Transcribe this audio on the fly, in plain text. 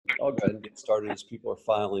I'll go ahead and get started as people are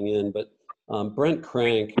filing in. But Brent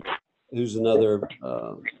Crank, who's another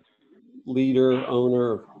leader,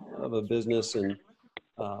 owner of a business, and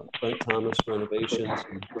Brent Thomas Renovations,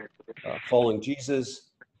 and Following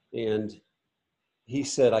Jesus. And he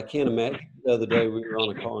said, I can't imagine, the other day we were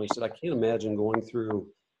on a call, and he said, I can't imagine going through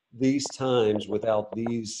these times without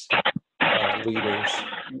these leaders,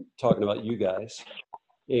 talking about you guys.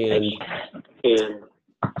 And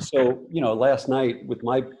so, last night with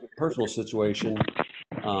my personal situation,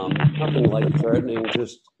 nothing life-threatening,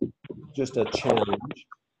 just a challenge.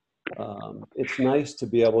 It's nice to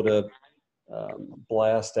be able to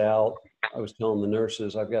blast out. I was telling the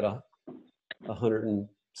nurses, I've got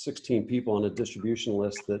 116 people on a distribution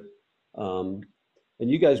list that, and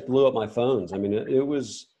you guys blew up my phones. I mean,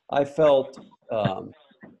 I felt,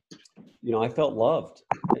 I felt loved,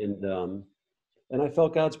 and I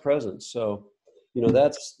felt God's presence. So,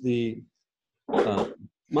 that's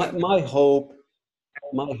my hope.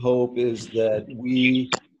 My hope is that we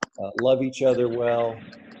love each other well,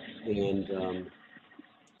 and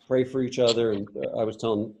pray for each other. And I was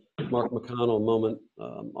telling Mark McConnell a moment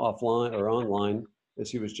offline or online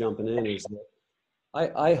as he was jumping in, is that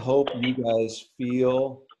I hope you guys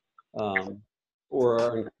feel or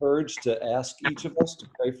are encouraged to ask each of us to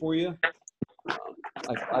pray for you.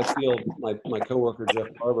 I feel my coworker Jeff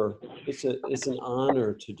Barber, it's an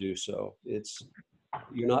honor to do so.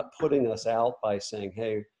 You're not putting us out by saying,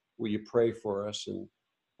 hey, will you pray for us? And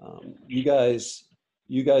you guys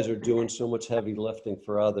are doing so much heavy lifting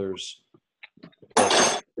for others.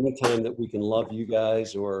 Anytime that we can love you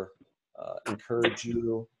guys or encourage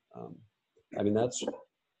you, I mean, that's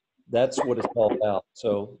what it's all about.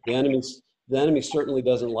 So the enemy certainly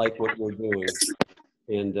doesn't like what we're doing,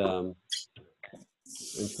 and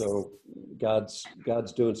so God's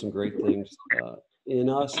doing some great things in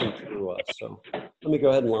us and through us. So let me go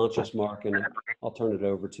ahead and launch us, Mark, and I'll turn it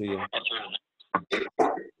over to you.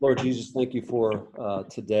 Lord Jesus, thank you for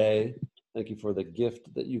today. Thank you for the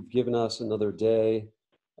gift that you've given us, another day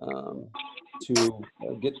to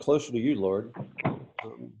get closer to you, Lord.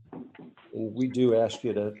 And we do ask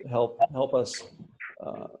you to help us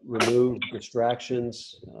remove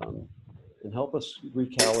distractions and help us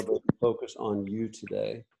recalibrate and focus on you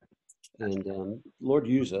today. And Lord,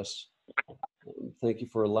 use us. Thank you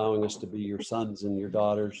for allowing us to be your sons and your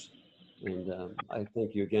daughters. And I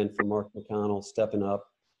thank you again for Mark McConnell stepping up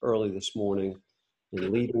early this morning and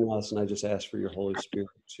leading us. And I just ask for your Holy Spirit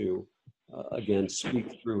to, again,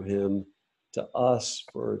 speak through him to us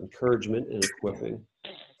for encouragement and equipping.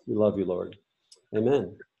 We love you, Lord.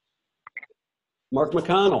 Amen. Mark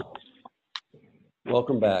McConnell,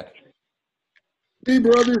 welcome back. Hey,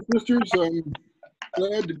 brothers, sisters. I'm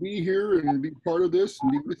glad to be here and be part of this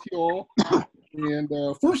and be with you all. And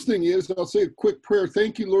first thing is, I'll say a quick prayer.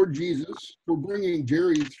 Thank you, Lord Jesus, for bringing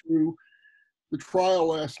Jerry through the trial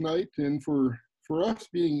last night and for us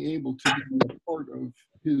being able to be a part of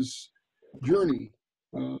his journey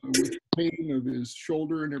with the pain of his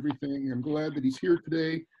shoulder and everything. I'm glad that he's here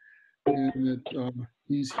today and that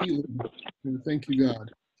he's healing. And thank you,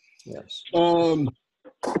 God. Yes.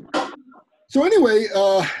 So anyway,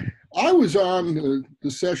 I was on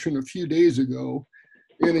the session a few days ago,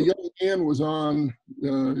 and a young man was on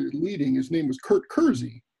leading. His name was Kurt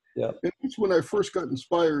Kersey. Yep. And that's when I first got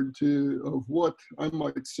inspired of what I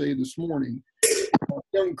might say this morning.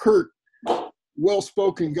 Young Kurt,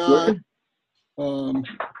 well-spoken guy,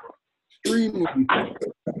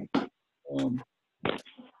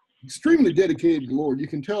 extremely dedicated to the Lord. You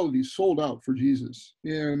can tell that he's sold out for Jesus.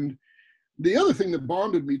 And the other thing that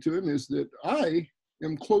bonded me to him is that I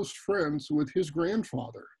am close friends with his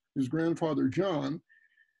grandfather. His grandfather, John,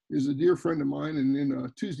 is a dear friend of mine and in a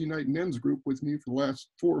Tuesday night men's group with me for the last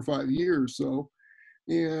 4 or 5 years.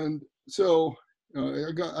 And so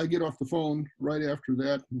I get off the phone right after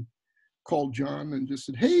that and called John and just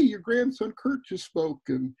said, hey, your grandson Kurt just spoke.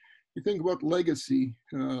 And you think about legacy,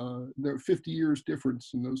 there are 50 years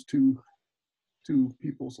difference in those two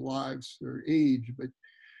people's lives, their age, but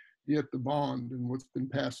yet the bond and what's been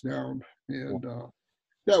passed down. And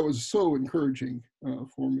that was so encouraging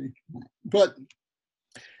for me.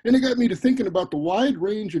 And it got me to thinking about the wide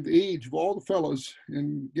range of age of all the fellows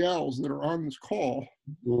and gals that are on this call.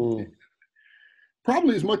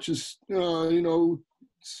 Probably as much as,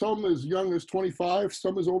 some as young as 25,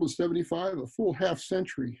 some as old as 75, a full half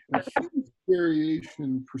century. A huge variation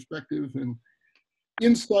in perspective and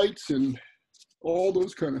insights and all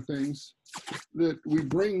those kind of things that we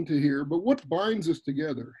bring to here. But what binds us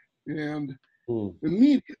together? And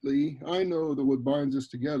immediately, I know that what binds us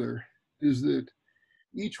together is that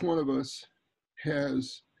each one of us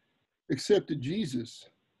has accepted Jesus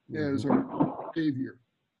as our Savior.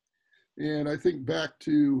 And I think back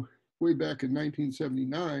to way back in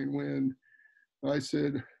 1979 when I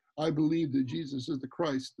said, I believe that Jesus is the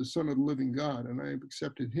Christ, the Son of the living God, and I have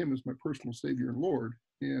accepted him as my personal Savior and Lord.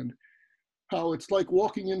 And how it's like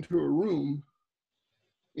walking into a room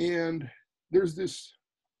and there's this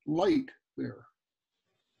light there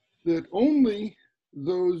that only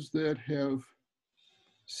those that have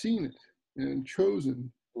seen it and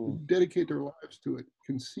chosen to dedicate their lives to it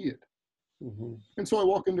can see it. And so I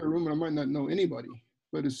walk into a room and I might not know anybody,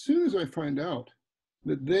 but as soon as I find out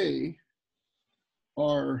that they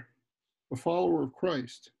are a follower of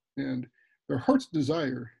Christ and their heart's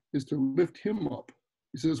desire is to lift him up.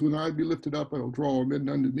 He says, when I be lifted up, I will draw men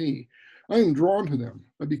unto me. I am drawn to them.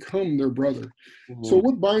 I become their brother. So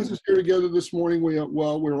what binds us here together this morning?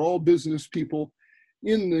 Well, we're all business people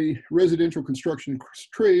in the residential construction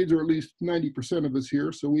trades, or at least 90% of us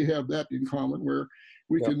here. So we have that in common where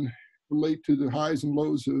we can relate to the highs and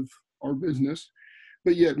lows of our business.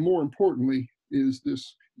 But yet more importantly is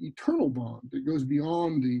this eternal bond that goes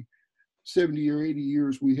beyond the 70 or 80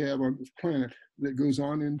 years we have on this planet, that goes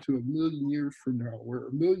on into 1,000,000 years from now, where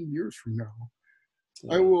 1,000,000 years from now,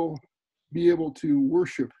 I will be able to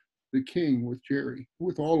worship the King with Jerry,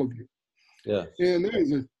 with all of you. Yeah. And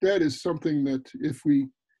that is something that if we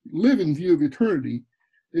live in view of eternity,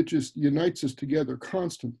 it just unites us together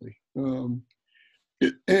constantly.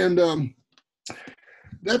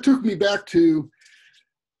 That took me back to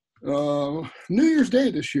New Year's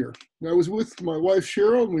Day this year. I was with my wife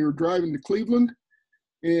Cheryl, and we were driving to Cleveland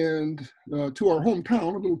and to our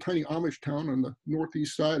hometown, a little tiny Amish town on the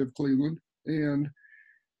northeast side of Cleveland. And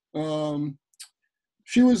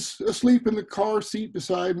she was asleep in the car seat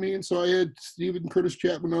beside me, and so I had Stephen Curtis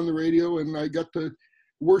Chapman on the radio, and I got to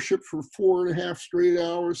worship for 4.5 straight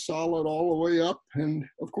hours, solid all the way up. And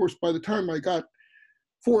of course, by the time I got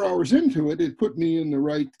 4 hours into it, it put me in the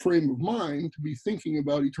right frame of mind to be thinking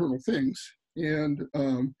about eternal things. And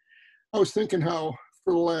I was thinking how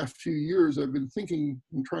for the last few years I've been thinking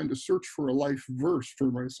and trying to search for a life verse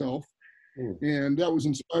for myself. And that was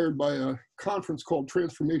inspired by a conference called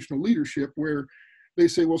Transformational Leadership, where they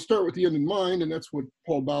say, well, start with the end in mind. And that's what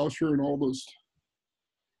Paul Bowsher and all those,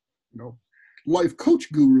 life coach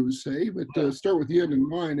gurus say, but start with the end in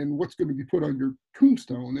mind and what's going to be put on your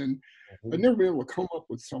tombstone. And I've never been able to come up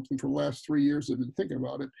with something for the last 3 years. I've been thinking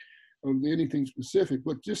about it, of anything specific,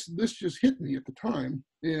 but this just hit me at the time.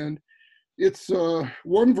 And it's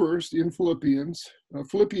one verse in Philippians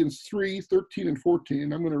 3, 13 and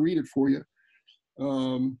 14. I'm going to read it for you.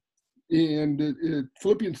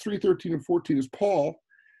 Philippians 3, 13 and 14 is Paul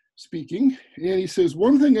speaking. And he says,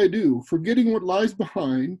 one thing I do, forgetting what lies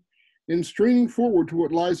behind and straining forward to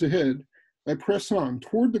what lies ahead, I press on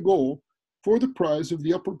toward the goal for the prize of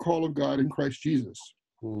the upward call of God in Christ Jesus.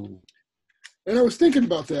 And I was thinking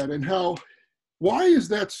about that and why is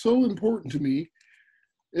that so important to me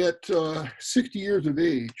at 60 years of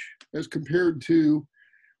age as compared to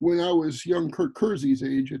when I was young Kurt Kersey's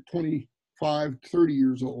age at 25, 30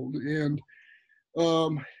 years old. And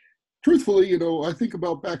truthfully, I think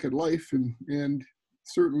about back at life and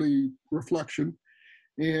certainly reflection.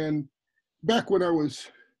 And back when I was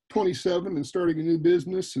 27 and starting a new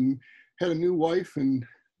business and had a new wife and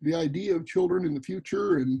the idea of children in the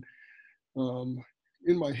future, and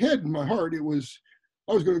in my head, in my heart, it was,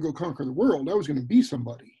 I was going to go conquer the world. I was going to be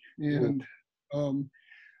somebody. And,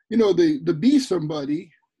 the be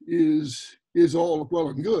somebody is all well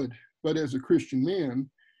and good. But as a Christian man,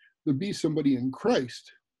 the be somebody in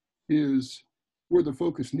Christ is where the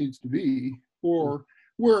focus needs to be, or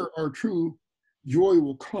where our true joy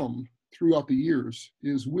will come throughout the years,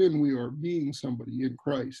 is when we are being somebody in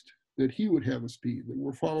Christ, that he would have us be, that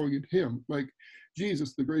we're following in him. Like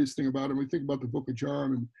Jesus, the greatest thing about him, we think about the book of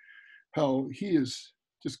John and how he is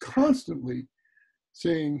just constantly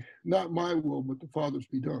saying, not my will, but the Father's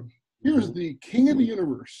be done. Here's the King of the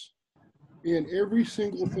universe, and every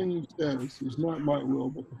single thing he says is not my will,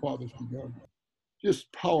 but the Father's be done.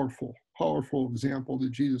 Just powerful, powerful example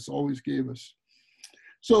that Jesus always gave us.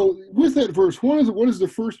 So with that verse, what is the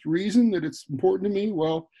first reason that it's important to me?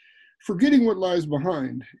 Well, forgetting what lies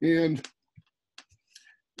behind. And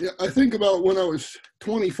I think about when I was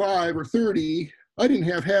 25 or 30, I didn't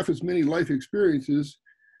have half as many life experiences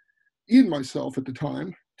in myself at the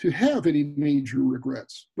time to have any major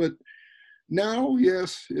regrets. But now,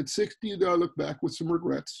 yes, at 60, I look back with some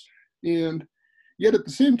regrets. And yet at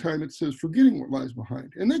the same time, it says forgetting what lies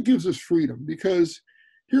behind. And that gives us freedom, because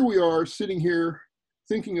here we are sitting here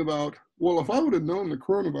thinking about, well, if I would have known the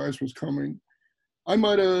coronavirus was coming, I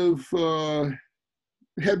might have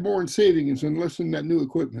had more in savings and less in that new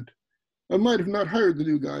equipment. I might have not hired the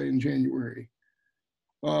new guy in January.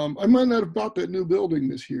 I might not have bought that new building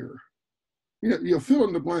this year. You know, fill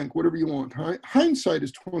in the blank, whatever you want. Hindsight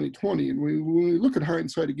is 2020, and when we look at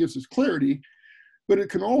hindsight, it gives us clarity, but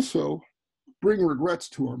it can also bring regrets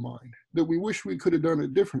to our mind that we wish we could have done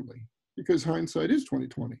it differently, because hindsight is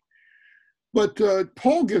 2020. But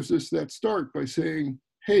Paul gives us that start by saying,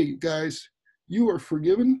 hey, guys, you are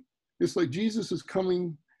forgiven. It's like Jesus is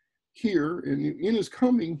coming here, and in his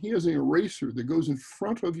coming, he has an eraser that goes in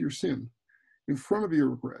front of your sin, in front of your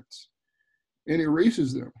regrets, and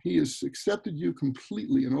erases them. He has accepted you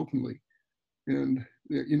completely and openly. And,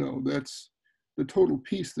 you know, that's the total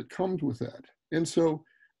peace that comes with that. And so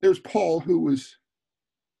there's Paul, who was,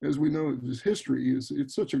 as we know his history,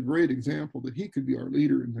 it's such a great example that he could be our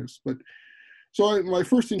leader in this. But so my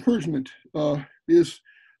first encouragement is,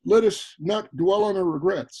 let us not dwell on our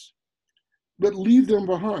regrets, but leave them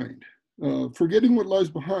behind. Forgetting what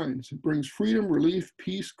lies behind, it brings freedom, relief,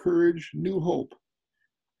 peace, courage, new hope.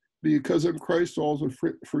 Because I'm Christ also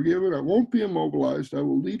forgiven, I won't be immobilized. I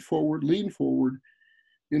will lean forward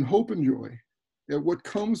in hope and joy at what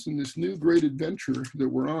comes in this new great adventure that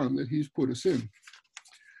we're on, that he's put us in.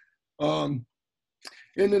 And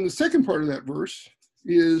then the second part of that verse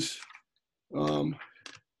is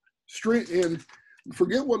straight and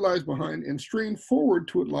forget what lies behind and strain forward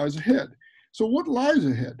to what lies ahead. So what lies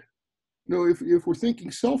ahead? You know, if we're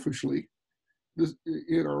thinking selfishly,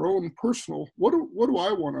 in our own personal, what do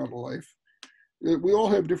I want out of life? We all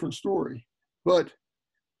have different story, but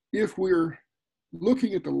if we're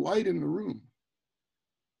looking at the light in the room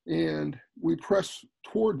and we press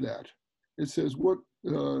toward that, it says,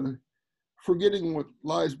 forgetting what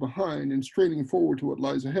lies behind and straining forward to what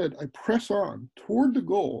lies ahead, I press on toward the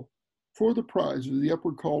goal for the prize of the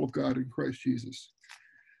upward call of God in Christ Jesus.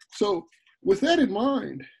 So with that in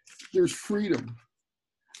mind, there's freedom.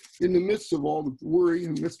 In the midst of all the worry,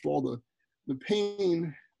 in the midst of all the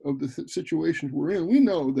pain of the situations we're in, we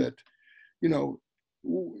know that, you know,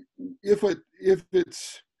 if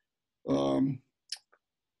it's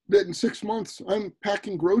that in 6 months I'm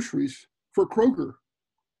packing groceries for Kroger,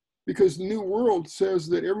 because the new world says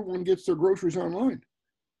that everyone gets their groceries online.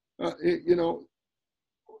 You know,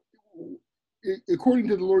 according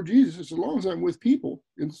to the Lord Jesus, as long as I'm with people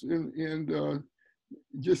and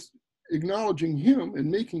just acknowledging him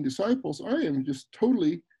and making disciples, I am just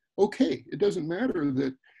totally okay. It doesn't matter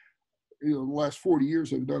that, you know, the last 40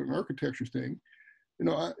 years I've done an architecture thing. You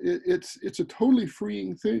know, it's a totally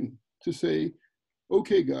freeing thing to say,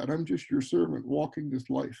 okay, God, I'm just your servant walking this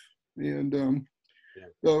life. And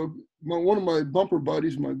one of my bumper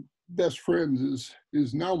buddies, my best friends,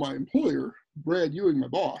 is now my employer, Brad Ewing, my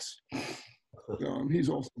boss. He's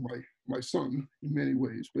also my son in many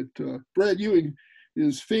ways. But Brad Ewing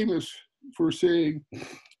is famous for saying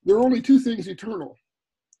there are only two things eternal: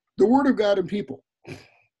 the Word of God and people.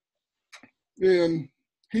 And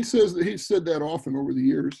he says that he's said that often over the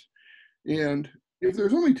years. And if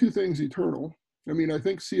there's only two things eternal, I mean, I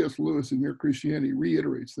think C.S. Lewis in Mere Christianity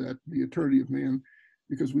reiterates that, the eternity of man,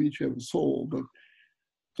 because we each have a soul. But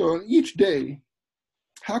so on each day,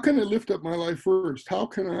 how can I lift up my life first? How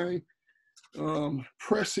can I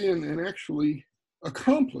press in and actually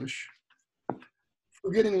accomplish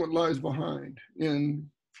forgetting what lies behind and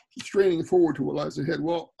straining forward to what lies ahead?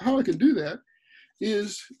 Well, how I can do that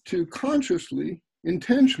is to consciously,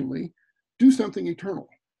 intentionally do something eternal.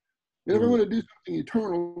 And if I want to do something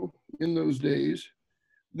eternal in those days,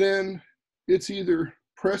 then it's either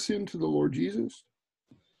press into the Lord Jesus,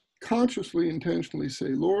 consciously, intentionally say,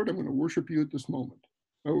 Lord, I'm going to worship you at this moment.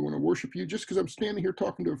 I want to worship you just because I'm standing here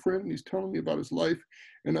talking to a friend and he's telling me about his life.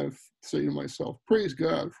 And I say to myself, praise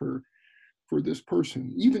God for this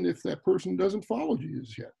person, even if that person doesn't follow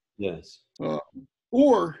Jesus yet. Yes.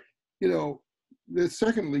 Or, you know,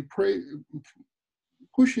 secondly,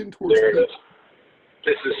 push in towards there it is.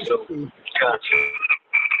 This is so gotcha.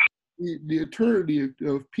 The eternity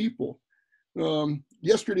of people.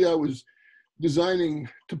 Yesterday I was designing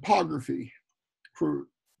topography for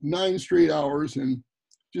 9 straight hours and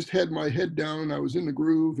just had my head down. I was in the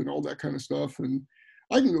groove and all that kind of stuff. And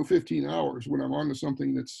I can go 15 hours when I'm onto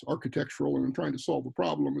something that's architectural and I'm trying to solve a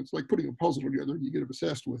problem. It's like putting a puzzle together and you get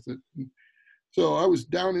obsessed with it. And so I was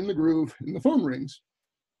down in the groove and the phone rings.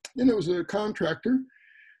 And it was a contractor.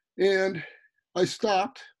 And I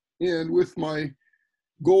stopped, and with my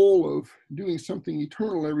goal of doing something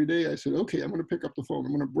eternal every day, I said, okay, I'm going to pick up the phone.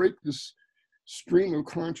 I'm going to break this stream of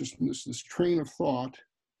consciousness, this train of thought,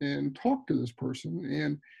 and talk to this person.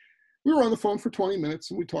 And we were on the phone for 20 minutes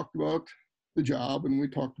and we talked about the job and we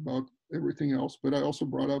talked about everything else, but I also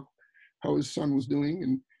brought up how his son was doing.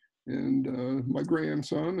 And and my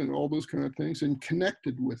grandson and all those kind of things, and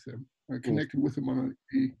connected with him. I connected with him on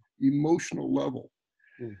a emotional level.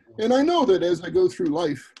 And I know that as I go through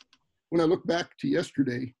life, when I look back to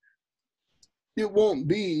yesterday, it won't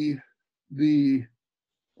be the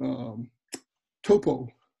topo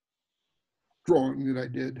drawing that I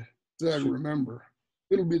did that I remember.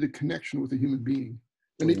 It'll be the connection with a human being,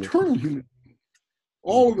 an eternal human being.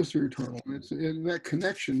 All of us are eternal, and that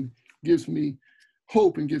connection gives me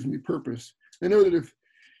hope and gives me purpose. I know that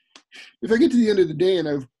if I get to the end of the day and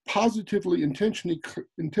I've positively,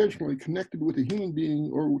 intentionally connected with a human being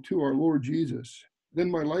or to our Lord Jesus, then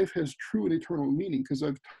my life has true and eternal meaning because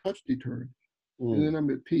I've touched eternity, and then I'm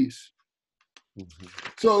at peace.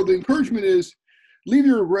 So the encouragement is, leave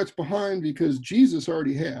your regrets behind because Jesus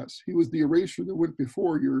already has. He was the eraser that went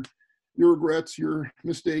before your regrets, your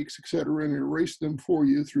mistakes, etc., and erased them for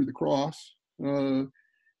you through the cross.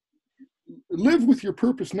 Live with your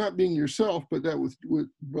purpose, not being yourself, but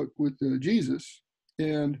with Jesus,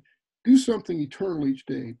 and do something eternal each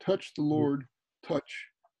day. Touch the Lord, touch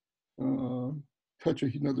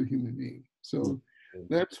another human being. So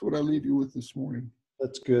that's what I leave you with this morning.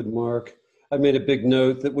 That's good, Mark. I made a big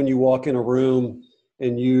note that when you walk in a room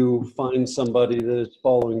and you find somebody that is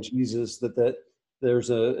following Jesus, that there's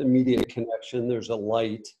an immediate connection, there's a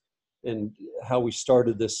light. And how we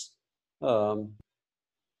started this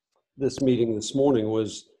this meeting this morning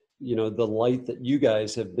was, the light that you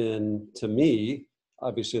guys have been to me,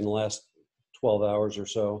 obviously in the last 12 hours or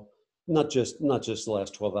so, not just the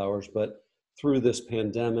last 12 hours, but through this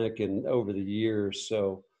pandemic and over the years.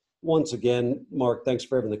 So once again, Mark, thanks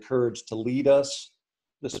for having the courage to lead us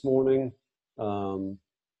this morning. And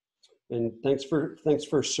thanks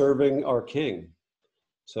for serving our King.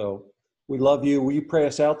 So we love you. Will you pray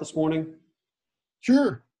us out this morning?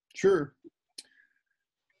 Sure.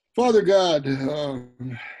 Father God,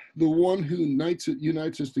 the one who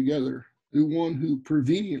unites us together, the one who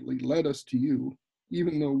preveniently led us to you,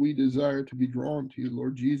 even though we desire to be drawn to you,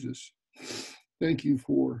 Lord Jesus. Thank you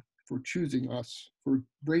for choosing us, for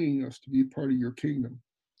bringing us to be part of your kingdom.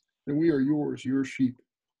 And we are yours, your sheep.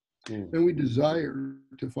 And we desire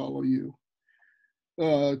to follow you.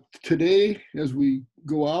 Today, as we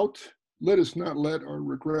go out, let us not let our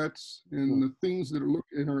regrets and the things that are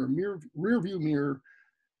in our rear view mirror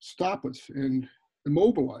stop us and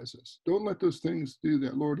immobilize us. Don't let those things do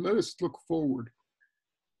that, Lord. Let us look forward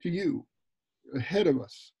to you, ahead of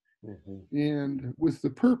us, and with the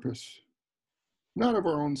purpose, not of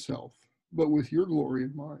our own self, but with your glory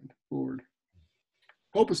in mind, Lord.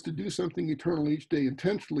 Help us to do something eternal each day,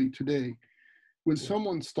 intentionally today. When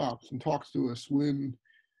someone stops and talks to us, when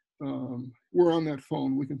we're on that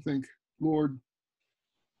phone, we can think, Lord,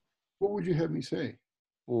 what would you have me say?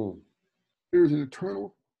 There's an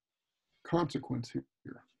eternal consequence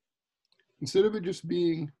here. Instead of it just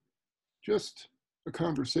being just a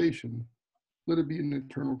conversation, let it be an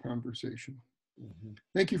eternal conversation.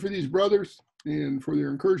 Thank you for these brothers and for their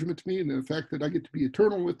encouragement to me and the fact that I get to be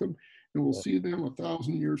eternal with them, and we'll see them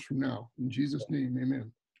 1,000 years from now. In Jesus' name,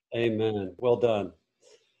 amen. Amen. Well done.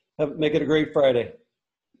 Make it a great Friday.